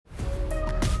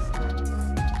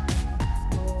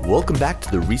Welcome back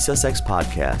to the ResusX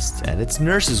podcast, and it's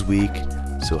Nurses Week,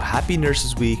 so happy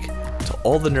Nurses Week to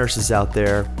all the nurses out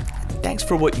there, and thanks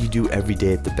for what you do every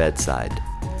day at the bedside.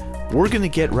 We're going to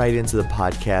get right into the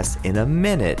podcast in a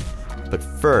minute, but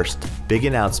first, big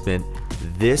announcement,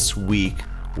 this week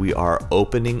we are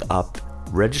opening up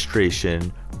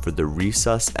registration for the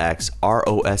ResusX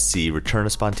ROSC, Return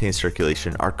of Spontaneous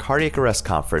Circulation, our cardiac arrest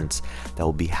conference that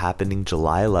will be happening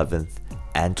July 11th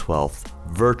and 12th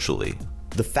virtually.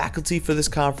 The faculty for this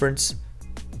conference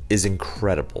is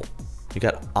incredible. You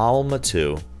got Alma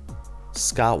Tu,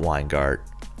 Scott Weingart,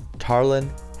 Tarlan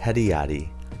Hedayati,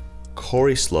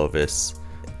 Corey Slovis.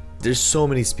 There's so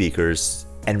many speakers,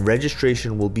 and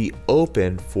registration will be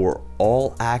open for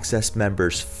all access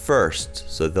members first.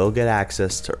 So they'll get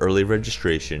access to early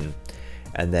registration,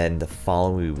 and then the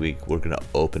following week we're going to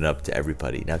open up to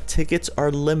everybody. Now, tickets are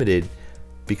limited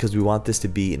because we want this to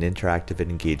be an interactive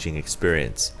and engaging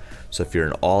experience. So if you're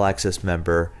an all access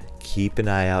member, keep an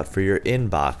eye out for your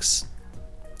inbox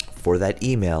for that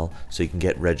email so you can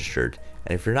get registered.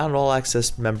 And if you're not an all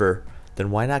access member,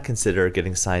 then why not consider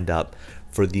getting signed up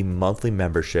for the monthly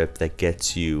membership that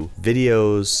gets you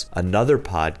videos, another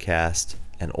podcast,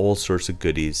 and all sorts of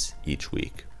goodies each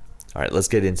week. All right, let's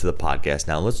get into the podcast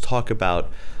now. Let's talk about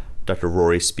Dr.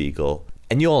 Rory Spiegel.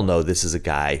 And you all know this is a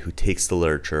guy who takes the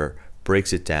literature,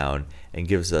 breaks it down, and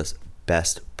gives us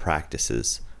best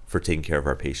practices for taking care of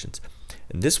our patients.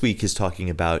 And this week he's talking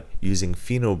about using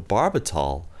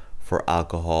phenobarbital for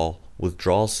alcohol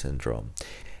withdrawal syndrome.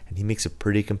 And he makes a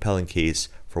pretty compelling case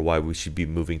for why we should be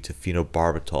moving to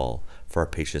phenobarbital for our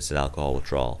patients in alcohol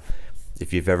withdrawal.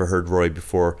 If you've ever heard Rory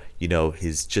before, you know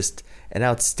he's just an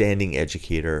outstanding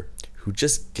educator who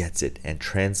just gets it and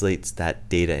translates that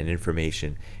data and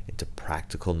information into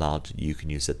practical knowledge that you can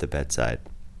use at the bedside.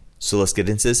 So let's get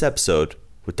into this episode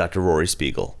with Dr. Rory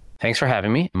Spiegel. Thanks for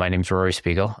having me. My name is Rory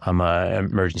Spiegel. I'm an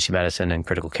emergency medicine and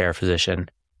critical care physician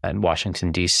in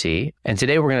Washington, D.C. And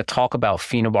today we're going to talk about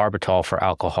phenobarbital for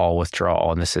alcohol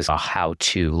withdrawal. And this is a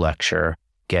how-to lecture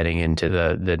getting into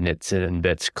the nits and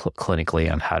bits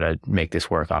clinically on how to make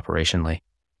this work operationally.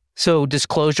 So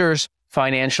disclosures,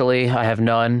 financially, I have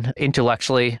none.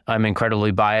 Intellectually, I'm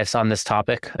incredibly biased on this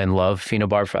topic and love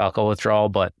phenobarb for alcohol withdrawal,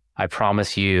 but I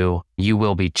promise you, you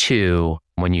will be too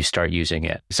when you start using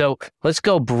it. So let's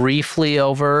go briefly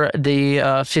over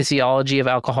the physiology of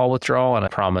alcohol withdrawal, and I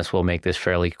promise we'll make this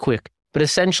fairly quick. But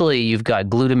essentially, you've got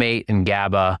glutamate and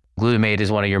GABA. Glutamate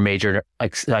is one of your major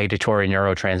excitatory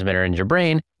neurotransmitter in your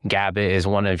brain. GABA is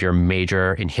one of your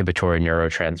major inhibitory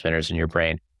neurotransmitters in your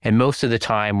brain. And most of the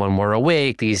time when we're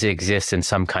awake, these exist in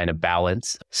some kind of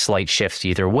balance, slight shifts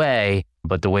either way,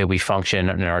 but the way we function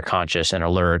in our conscious and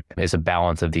alert is a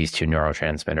balance of these two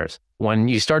neurotransmitters. When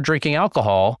you start drinking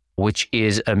alcohol, which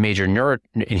is a major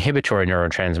inhibitory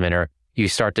neurotransmitter, you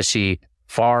start to see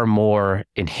far more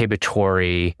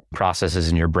inhibitory processes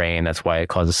in your brain. That's why it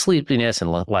causes sleepiness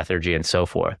and lethargy and so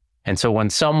forth. And so when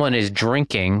someone is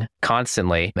drinking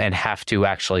constantly and have to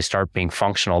actually start being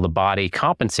functional, the body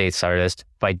compensates for this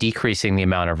by decreasing the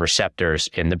amount of receptors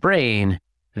in the brain.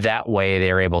 That way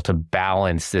they're able to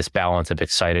balance this balance of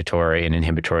excitatory and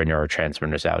inhibitory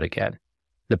neurotransmitters out again.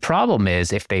 The problem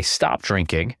is if they stop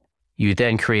drinking, you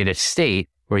then create a state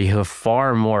where you have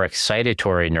far more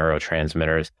excitatory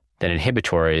neurotransmitters than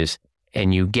inhibitories,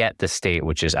 and you get the state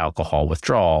which is alcohol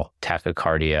withdrawal,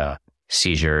 tachycardia,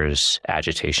 seizures,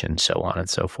 agitation, so on and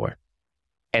so forth.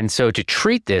 And so to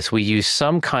treat this, we use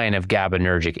some kind of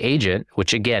GABAergic agent,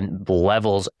 which again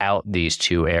levels out these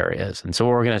two areas. And so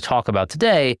what we're going to talk about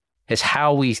today is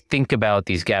how we think about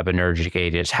these GABAergic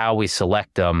agents, how we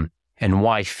select them, and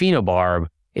why phenobarb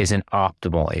is an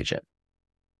optimal agent.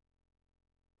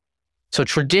 So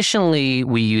traditionally,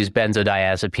 we use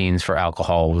benzodiazepines for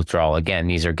alcohol withdrawal. Again,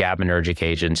 these are GABAergic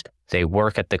agents. They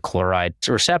work at the chloride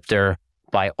receptor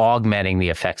by augmenting the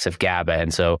effects of GABA.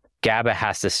 And so GABA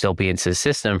has to still be into the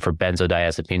system for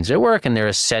benzodiazepines to work, and they're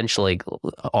essentially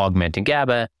augmenting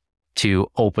GABA to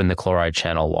open the chloride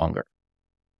channel longer.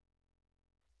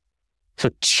 So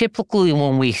typically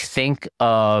when we think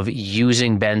of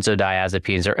using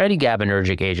benzodiazepines or any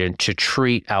GABAergic agent to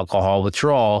treat alcohol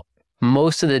withdrawal,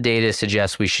 most of the data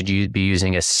suggests we should be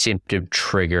using a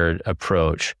symptom-triggered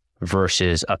approach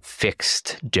versus a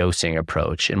fixed dosing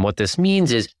approach. And what this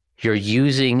means is you're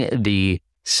using the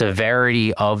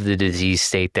severity of the disease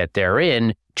state that they're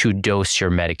in to dose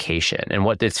your medication. And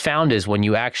what it's found is when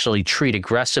you actually treat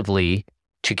aggressively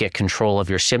to get control of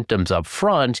your symptoms up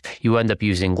front, you end up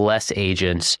using less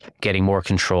agents, getting more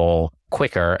control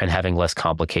quicker, and having less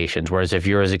complications. Whereas if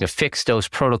you're using a fixed dose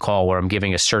protocol where I'm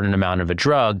giving a certain amount of a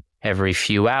drug every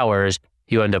few hours,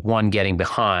 you end up, one, getting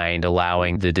behind,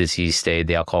 allowing the disease state,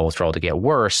 the alcohol withdrawal, to get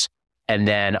worse. And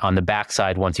then on the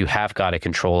backside, once you have got a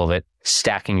control of it,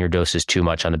 stacking your doses too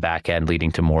much on the back end,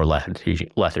 leading to more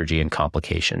lethargy and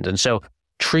complications. And so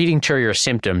treating to your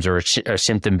symptoms, or a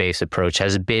symptom-based approach,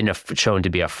 has been shown to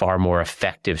be a far more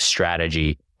effective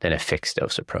strategy than a fixed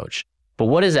dose approach. But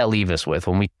what does that leave us with?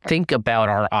 When we think about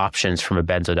our options from a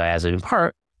benzodiazepine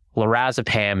part,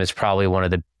 lorazepam is probably one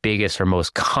of the biggest or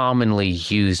most commonly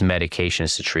used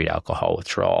medications to treat alcohol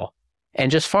withdrawal.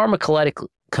 And just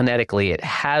pharmacokinetically, it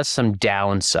has some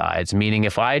downsides, meaning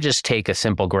if I just take a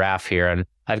simple graph here and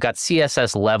I've got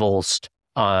CSS levels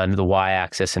on the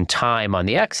y-axis and time on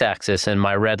the x-axis, and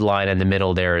my red line in the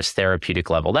middle there is therapeutic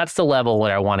level. That's the level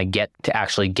where I want to get to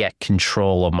actually get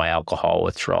control of my alcohol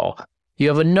withdrawal. You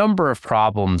have a number of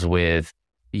problems with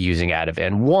using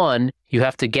Ativan. One, you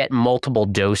have to get multiple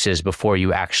doses before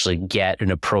you actually get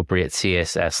an appropriate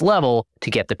CSS level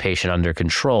to get the patient under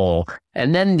control.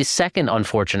 And then the second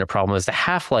unfortunate problem is the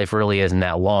half-life really isn't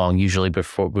that long, usually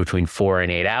between 4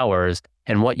 and 8 hours.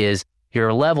 And what is,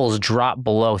 your levels drop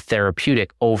below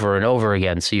therapeutic over and over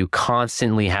again, so you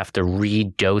constantly have to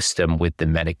redose them with the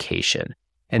medication.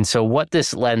 And so what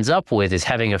this ends up with is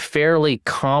having a fairly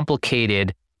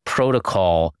complicated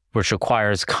protocol which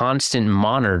requires constant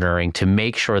monitoring to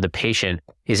make sure the patient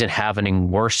isn't having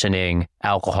worsening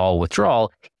alcohol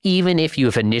withdrawal, even if you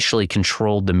have initially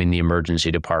controlled them in the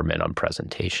emergency department on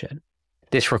presentation.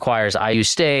 This requires IU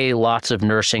stay, lots of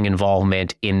nursing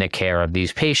involvement in the care of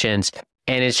these patients,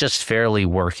 and it's just fairly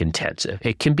work intensive.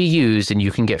 It can be used and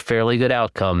you can get fairly good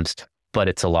outcomes, but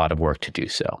it's a lot of work to do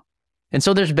so. And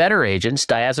so there's better agents.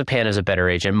 Diazepam is a better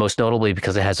agent, most notably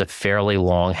because it has a fairly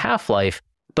long half-life,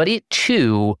 but it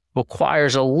too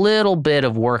requires a little bit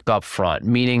of work up front,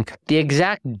 meaning the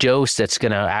exact dose that's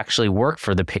going to actually work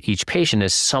for each patient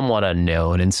is somewhat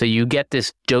unknown. And so you get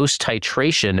this dose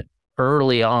titration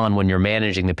early on when you're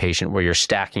managing the patient, where you're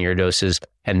stacking your doses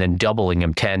and then doubling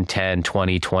them 10, 10,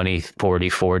 20, 20, 40,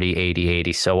 40, 80,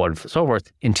 80, so on and so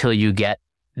forth, until you get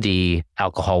the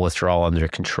alcohol withdrawal under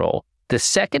control. The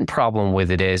second problem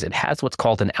with it is it has what's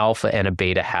called an alpha and a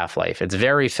beta half-life. It's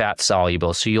very fat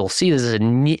soluble. So you'll see this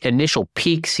initial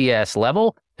peak CS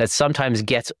level that sometimes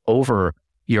gets over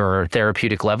your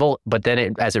therapeutic level, but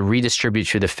then as it redistributes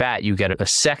through the fat, you get a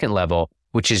second level,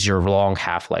 which is your long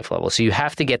half-life level. So you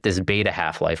have to get this beta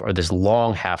half-life, or this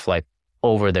long half-life,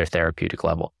 over their therapeutic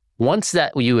level. Once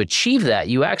that you achieve that,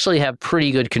 you actually have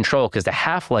pretty good control, because the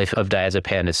half-life of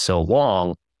diazepam is so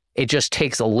long. It just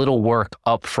takes a little work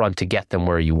up front to get them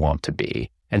where you want to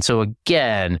be. And so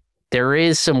again, there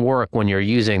is some work when you're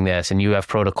using this and you have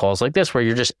protocols like this where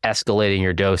you're just escalating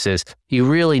your doses. You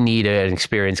really need an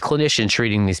experienced clinician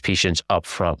treating these patients up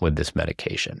front with this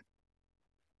medication.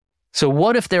 So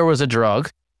what if there was a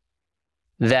drug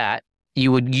that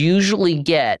you would usually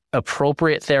get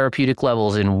appropriate therapeutic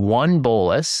levels in one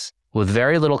bolus with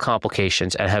very little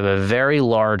complications and have a very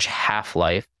large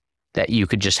half-life, that you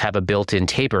could just have a built-in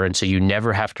taper, and so you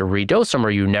never have to redose them, or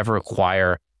you never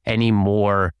require any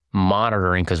more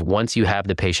monitoring, because once you have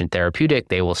the patient therapeutic,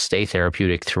 they will stay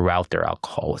therapeutic throughout their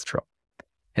alcohol withdrawal.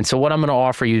 And so what I'm going to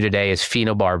offer you today is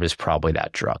phenobarb is probably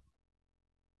that drug.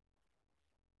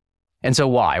 And so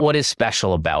why? What is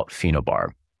special about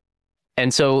phenobarb?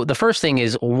 And so the first thing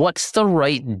is, what's the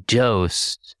right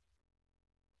dose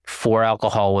for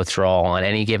alcohol withdrawal on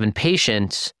any given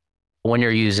patient when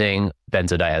you're using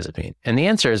benzodiazepine? And the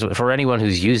answer is, for anyone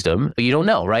who's used them, you don't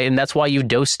know, right? And that's why you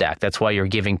dose stack. That's why you're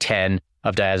giving 10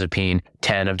 of diazepam,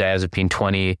 10 of diazepam,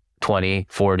 20, 20,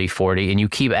 40, 40, and you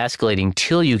keep escalating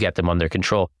till you get them under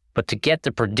control. But to get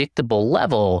the predictable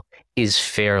level is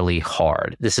fairly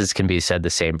hard. Can be said the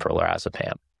same for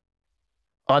lorazepam.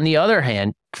 On the other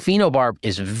hand, phenobarb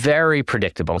is very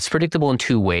predictable. It's predictable in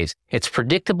two ways. It's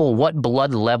predictable what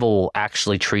blood level will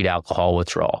actually treat alcohol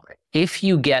withdrawal. If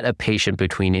you get a patient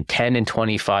between 10 and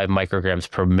 25 micrograms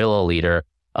per milliliter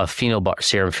of serum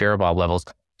phenobarb levels,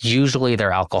 usually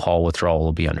their alcohol withdrawal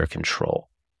will be under control.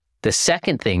 The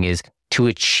second thing is, to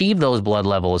achieve those blood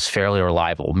levels is fairly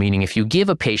reliable, meaning if you give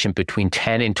a patient between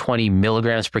 10 and 20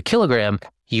 milligrams per kilogram,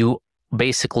 you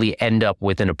basically end up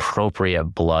with an appropriate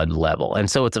blood level. And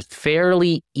so it's a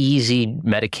fairly easy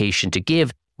medication to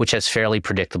give, which has fairly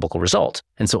predictable results.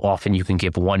 And so often you can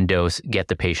give one dose, get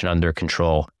the patient under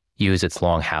control, use its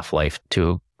long half-life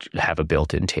to have a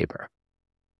built-in taper.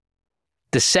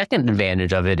 The second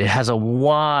advantage of it has a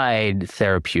wide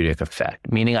therapeutic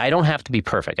effect, meaning I don't have to be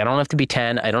perfect. I don't have to be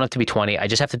 10. I don't have to be 20. I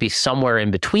just have to be somewhere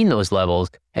in between those levels,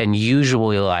 and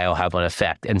usually I'll have an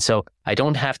effect. And so I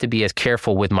don't have to be as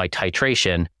careful with my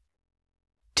titration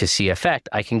to see effect.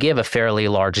 I can give a fairly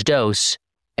large dose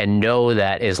and know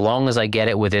that as long as I get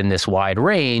it within this wide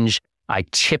range, I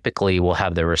typically will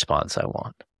have the response I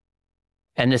want.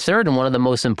 And the third, and one of the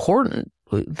most important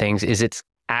things, is its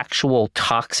actual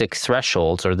toxic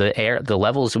thresholds, or the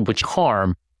levels in which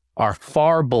harm are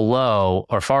far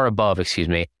above,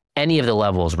 any of the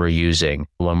levels we're using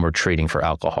when we're treating for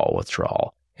alcohol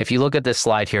withdrawal. If you look at this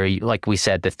slide here, like we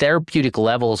said, the therapeutic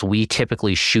levels we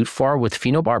typically shoot for with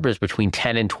phenobarb is between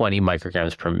 10 and 20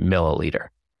 micrograms per milliliter.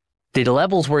 The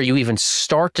levels where you even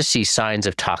start to see signs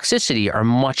of toxicity are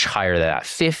much higher than that,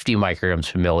 50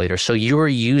 micrograms per milliliter. So you're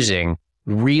using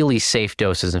really safe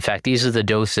doses. In fact, these are the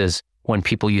doses when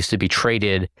people used to be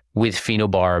treated with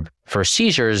phenobarb for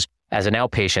seizures. As an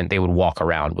outpatient, they would walk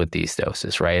around with these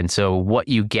doses, right? And so what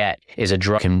you get is a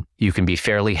drug. You can be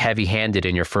fairly heavy-handed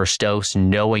in your first dose,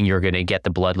 knowing you're going to get the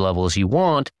blood levels you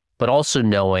want, but also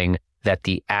knowing that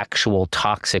the actual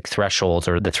toxic thresholds,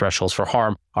 or the thresholds for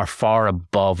harm, are far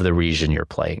above the region you're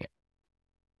playing in.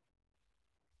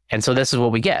 And so this is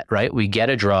what we get, right? We get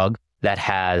a drug that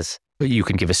you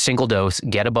can give a single dose,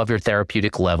 get above your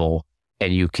therapeutic level,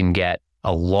 and you can get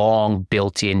a long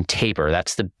built-in taper.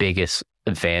 That's the biggest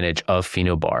advantage of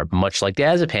phenobarb. Much like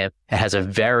diazepam, it has a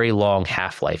very long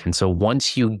half-life. And so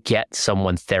once you get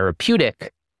someone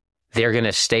therapeutic, they're going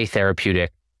to stay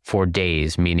therapeutic for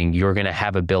days, meaning you're going to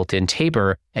have a built-in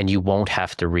taper and you won't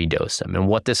have to redose them. And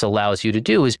what this allows you to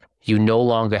do is you no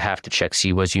longer have to check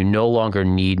CWAs. You no longer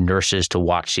need nurses to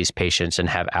watch these patients and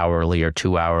have hourly or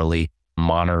 2-hourly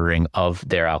monitoring of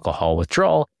their alcohol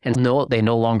withdrawal. And they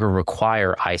no longer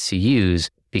require ICUs,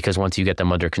 because once you get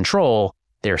them under control,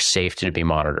 they're safe to be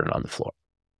monitored on the floor.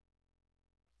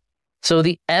 So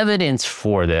the evidence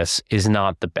for this is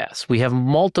not the best. We have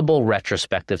multiple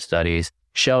retrospective studies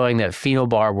showing that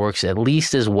phenobarb works at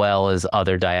least as well as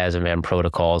other diazepam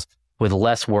protocols, with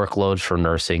less workloads for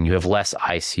nursing. You have less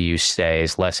ICU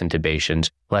stays, less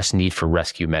intubations, less need for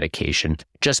rescue medication,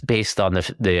 just based on the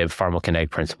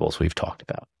pharmacokinetic principles we've talked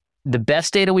about. The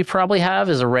best data we probably have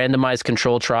is a randomized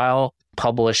controlled trial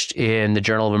published in the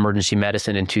Journal of Emergency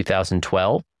Medicine in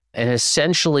 2012. And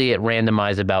essentially, it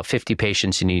randomized about 50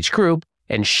 patients in each group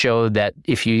and showed that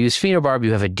if you use phenobarb,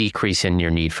 you have a decrease in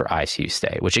your need for ICU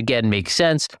stay, which again makes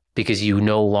sense because you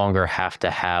no longer have to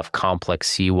have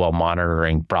complex CWAL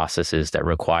monitoring processes that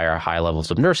require high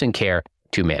levels of nursing care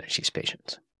to manage these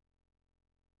patients.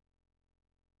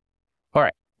 All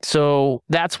right. So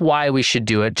that's why we should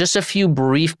do it. Just a few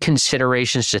brief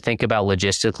considerations to think about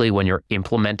logistically when you're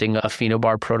implementing a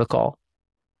phenobarb protocol.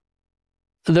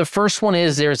 The first one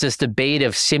is there's this debate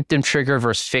of symptom-triggered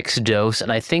versus fixed dose,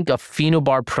 and I think a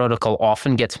phenobarb protocol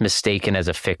often gets mistaken as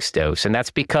a fixed dose, and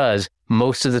that's because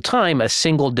most of the time a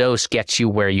single dose gets you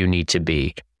where you need to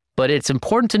be. But it's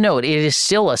important to note it is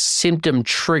still a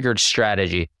symptom-triggered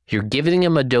strategy. You're giving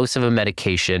them a dose of a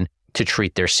medication to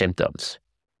treat their symptoms.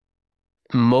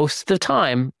 Most of the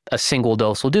time, a single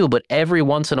dose will do, but every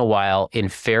once in a while, in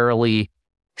fairly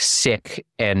sick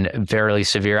and fairly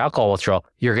severe alcohol withdrawal,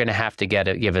 you're going to have to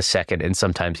give a second and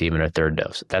sometimes even a third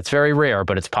dose. That's very rare,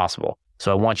 but it's possible.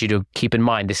 So I want you to keep in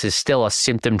mind, this is still a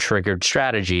symptom-triggered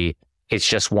strategy. It's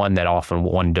just one that often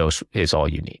one dose is all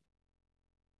you need.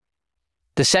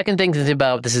 The second thing to think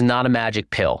about, this is not a magic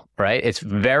pill, right? It's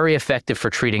very effective for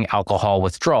treating alcohol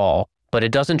withdrawal, but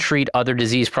it doesn't treat other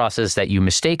disease processes that you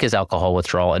mistake as alcohol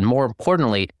withdrawal. And more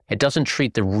importantly, it doesn't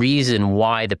treat the reason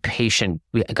why the patient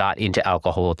got into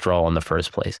alcohol withdrawal in the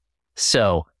first place.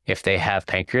 So if they have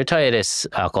pancreatitis,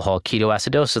 alcohol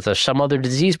ketoacidosis, or some other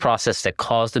disease process that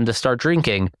caused them to start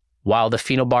drinking, while the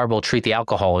phenobarb will treat the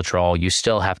alcohol withdrawal, you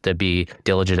still have to be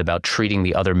diligent about treating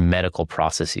the other medical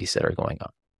processes that are going on.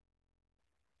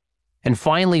 And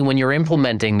finally, when you're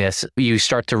implementing this, you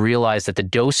start to realize that the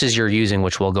doses you're using,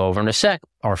 which we'll go over in a sec,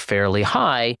 are fairly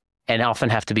high and often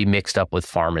have to be mixed up with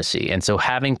pharmacy. And so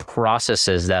having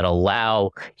processes that allow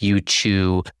you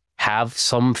to have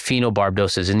some phenobarb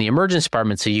doses in the emergency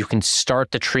department so you can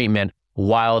start the treatment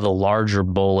while the larger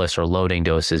bolus or loading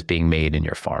dose is being made in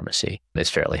your pharmacy is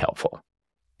fairly helpful.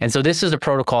 And so this is a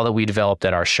protocol that we developed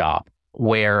at our shop,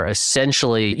 where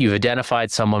essentially you've identified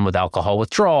someone with alcohol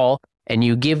withdrawal, and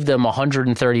you give them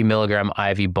 130 milligram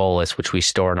IV bolus, which we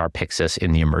store in our Pyxis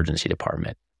in the emergency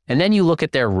department. And then you look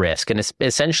at their risk. And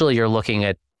essentially, you're looking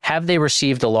at, have they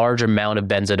received a large amount of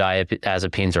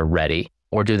benzodiazepines already,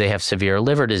 or do they have severe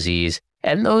liver disease?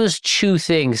 And those two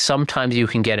things, sometimes you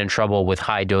can get in trouble with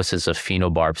high doses of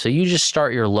phenobarb. So you just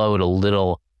start your load a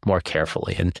little more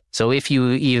carefully. And so if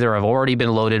you either have already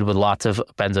been loaded with lots of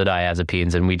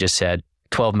benzodiazepines, and we just said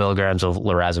 12 milligrams of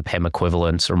lorazepam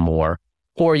equivalents or more,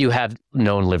 or you have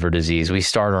known liver disease, we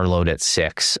start our load at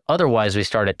 6. Otherwise, we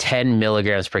start at 10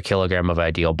 milligrams per kilogram of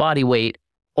ideal body weight.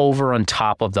 over on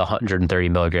top of the 130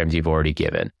 milligrams you've already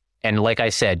given. And like I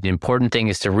said, the important thing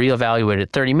is to reevaluate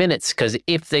at 30 minutes, because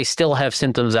if they still have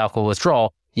symptoms of alcohol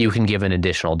withdrawal, you can give an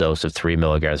additional dose of 3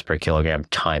 milligrams per kilogram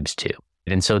times 2.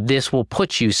 And so this will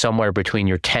put you somewhere between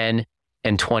your 10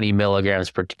 and 20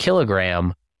 milligrams per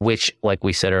kilogram, which, like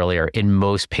we said earlier, in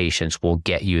most patients will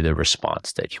get you the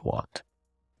response that you want.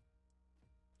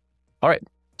 All right,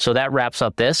 so that wraps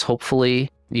up this.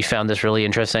 Hopefully you found this really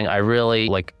interesting. I really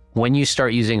like when you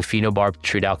start using phenobarb to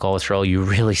treat alcohol withdrawal, you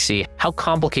really see how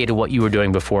complicated what you were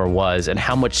doing before was and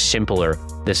how much simpler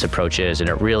this approach is. And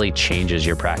it really changes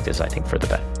your practice, I think, for the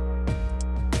better.